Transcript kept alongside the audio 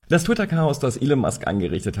Das Twitter-Chaos, das Elon Musk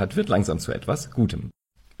angerichtet hat, wird langsam zu etwas Gutem.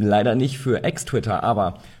 Leider nicht für Ex-Twitter,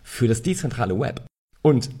 aber für das dezentrale Web.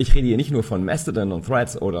 Und ich rede hier nicht nur von Mastodon und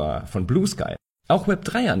Threads oder von Blue Sky. Auch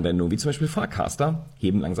Web3-Anwendungen wie zum Beispiel Forecaster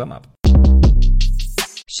heben langsam ab.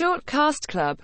 Shortcast Club